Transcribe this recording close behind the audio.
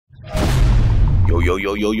Yo,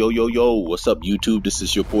 what's up, YouTube? This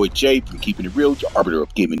is your boy Jay from Keeping It Real, your arbiter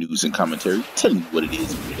of gaming news and commentary, telling you what it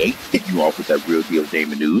is today, hitting you off with that real deal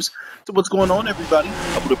gaming news. So what's going on, everybody?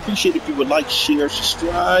 I would appreciate if you would like, share,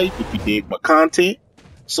 subscribe if you dig my content.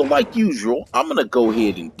 So like usual, I'm going to go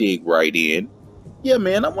ahead and dig right in. Yeah,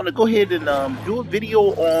 man, I want to go ahead and do a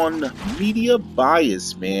video on media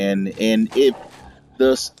bias, man, and if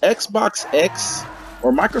the Xbox X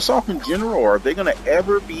or Microsoft in general, are they going to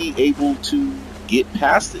ever be able to get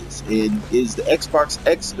past this? And is the Xbox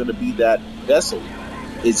X going to be that vessel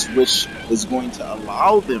which is going to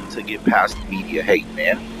allow them to get past the media hate,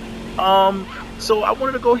 man? So I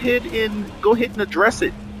wanted to go ahead and address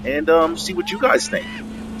it and see what you guys think.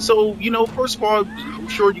 So, first of all, I'm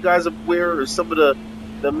sure you guys are aware of some of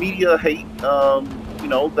the media hate,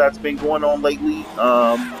 that's been going on lately.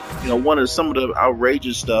 Some of the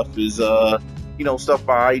outrageous stuff is, stuff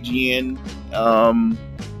by IGN,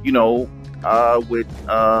 with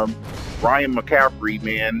Ryan McCaffrey,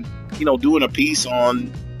 man, doing a piece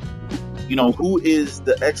on, who is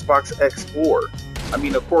the Xbox X for? I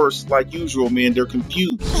mean, of course, like usual, man, they're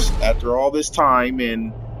confused after all this time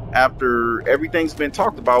and after everything's been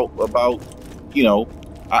talked about,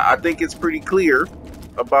 I think it's pretty clear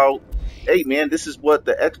about, hey, man, this is what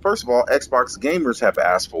first of all, Xbox gamers have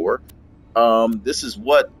asked for. This is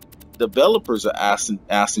what developers are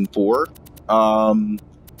asking for.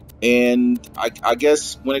 And I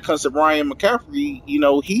guess when it comes to Ryan McCaffrey,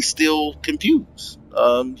 he's still confused.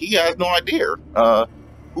 He has no idea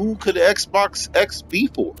who could Xbox X be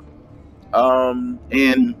for.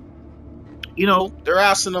 And they're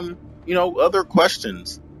asking him, other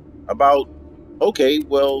questions about, okay,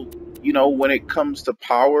 well, when it comes to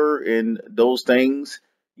power and those things,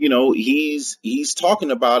 he's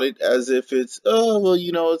talking about it as if it's,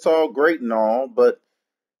 it's all great and all, but,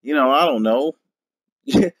 I don't know.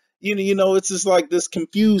 It's just like this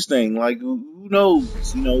confused thing. Like, who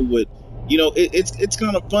knows, it's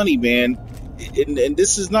kind of funny, man. And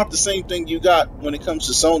this is not the same thing you got when it comes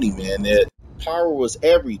to Sony, man, that power was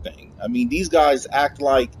everything. I mean, these guys act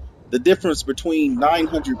like the difference between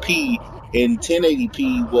 900p and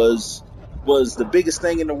 1080p was the biggest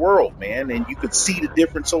thing in the world, man. And you could see the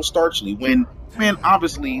difference so starkly when, man,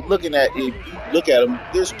 obviously, if you look at them,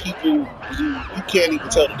 there's people who you can't even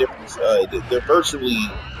tell the difference. They're virtually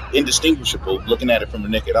indistinguishable looking at it from the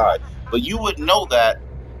naked eye. But you would know that,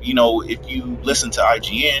 if you listen to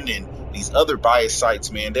IGN and these other bias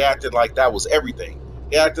sites, man, they acted like that was everything.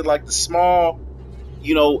 They acted like the small,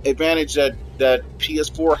 advantage that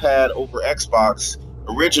PS4 had over Xbox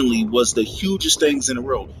originally was the hugest things in the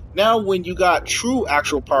world. Now, when you got true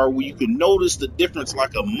actual power where you can notice the difference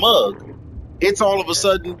like a mug, it's all of a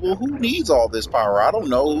sudden, well, who needs all this power? I don't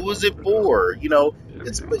know. Who is it for?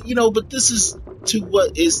 But this is to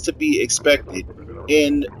what is to be expected.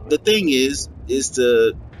 And the thing is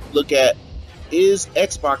to look at, is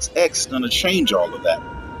Xbox X going to change all of that?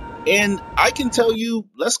 And I can tell you,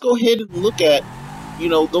 let's go ahead and look at,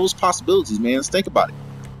 those possibilities, man. Let's think about it.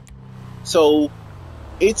 So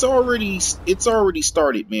it's already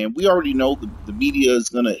started, man. We already know the media is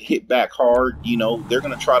going to hit back hard. They're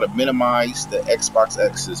going to try to minimize the Xbox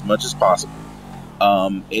X as much as possible.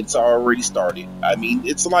 It's already started. I mean,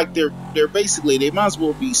 it's like they're basically, they might as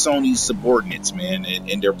well be Sony's subordinates, man,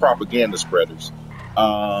 and they're propaganda spreaders.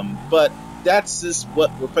 But that's just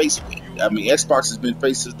what we're faced with. I mean, Xbox has been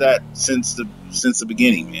faced with that since the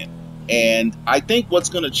beginning, man. And I think what's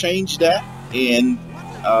going to change that and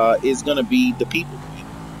is going to be the people.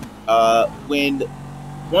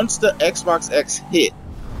 Once the Xbox X hit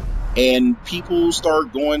and people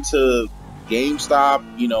start going to GameStop,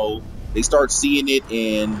 they start seeing it,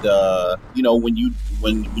 and when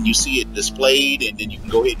you see it displayed, and then you can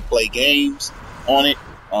go ahead and play games on it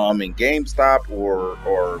in GameStop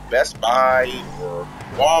or Best Buy or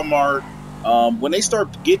Walmart. When they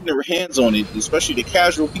start getting their hands on it, especially the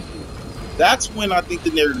casual people, that's when I think the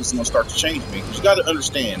narrative is going to start to change, man. Because you got to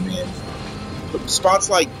understand, man, spots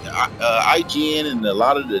like IGN and a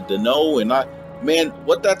lot of the No and man,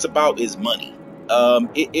 what that's about is money.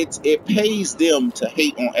 It pays them to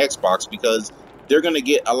hate on Xbox because they're going to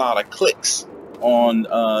get a lot of clicks on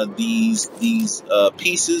these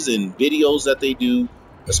pieces and videos that they do,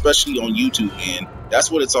 especially on YouTube, man. That's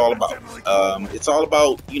what it's all about. It's all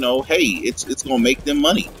about, hey, it's going to make them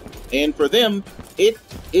money. And for them,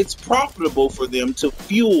 it's profitable for them to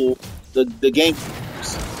fuel the game.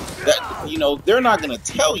 That, they're not going to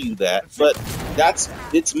tell you that, but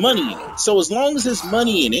it's money in it. So as long as there's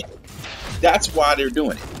money in it, that's why they're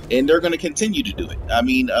doing it, and they're going to continue to do it. I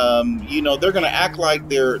mean, they're going to act like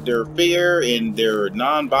they're fair and they're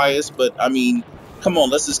non-biased, but I mean, come on,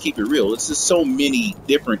 let's just keep it real. It's just so many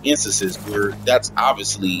different instances where that's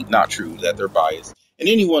obviously not true, that they're biased. And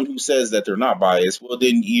anyone who says that they're not biased, well,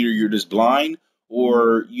 then either you're just blind,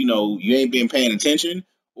 or you ain't been paying attention,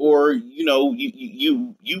 or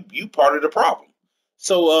you part of the problem.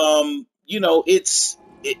 So it's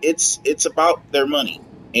about their money,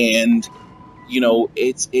 and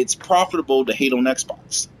it's profitable to hate on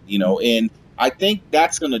Xbox, and I think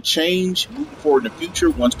that's going to change moving forward in the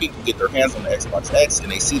future once people get their hands on the Xbox X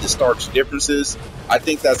and they see the stark differences. I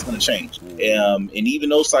think that's going to change. And even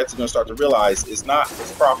those sites are going to start to realize it's not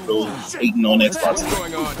as profitable hating on Xbox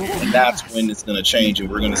X. And that's when it's going to change,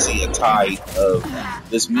 and we're going to see a tide of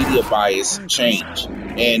this media bias change.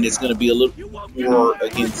 And it's going to be a little more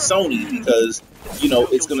against Sony, because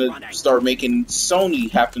it's going to start making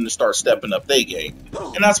Sony having to start stepping up their game.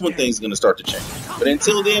 And that's when things are going to start to change. But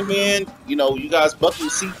until then, man, you guys buckle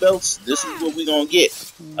your seatbelts. This is what we're going to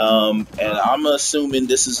get. And I'm assuming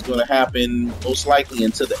this is going to happen most likely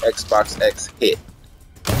until the Xbox X hit.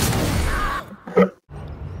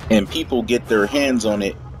 And people get their hands on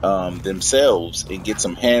it themselves and get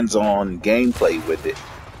some hands-on gameplay with it.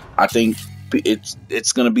 I think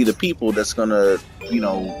it's going to be the people that's going to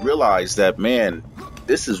realize that, man,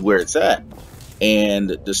 this is where it's at, and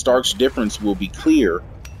the stark difference will be clear,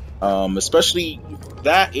 especially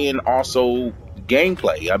that, and also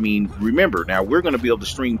gameplay. I mean, remember, now we're going to be able to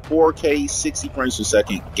stream 4K 60 frames per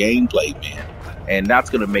second gameplay, man, and that's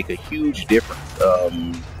going to make a huge difference.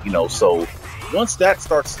 So once that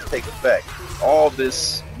starts to take effect, all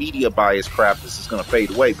this media bias crap, this is going to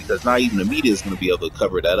fade away, because not even the media is going to be able to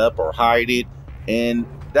cover that up or hide it. And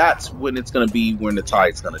that's when it's going to be when the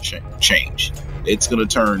tide's going to change. It's going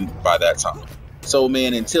to turn by that time. So,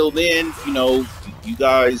 man, until then, you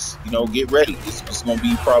guys, get ready. It's going to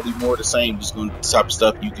be probably more the same, just going to type of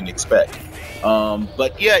stuff you can expect.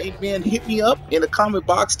 But yeah, man, hit me up in the comment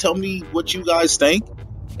box. Tell me what you guys think.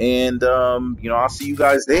 And, I'll see you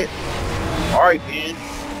guys then. All right, man.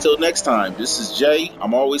 Until next time, this is Jay.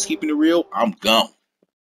 I'm always keeping it real. I'm gone.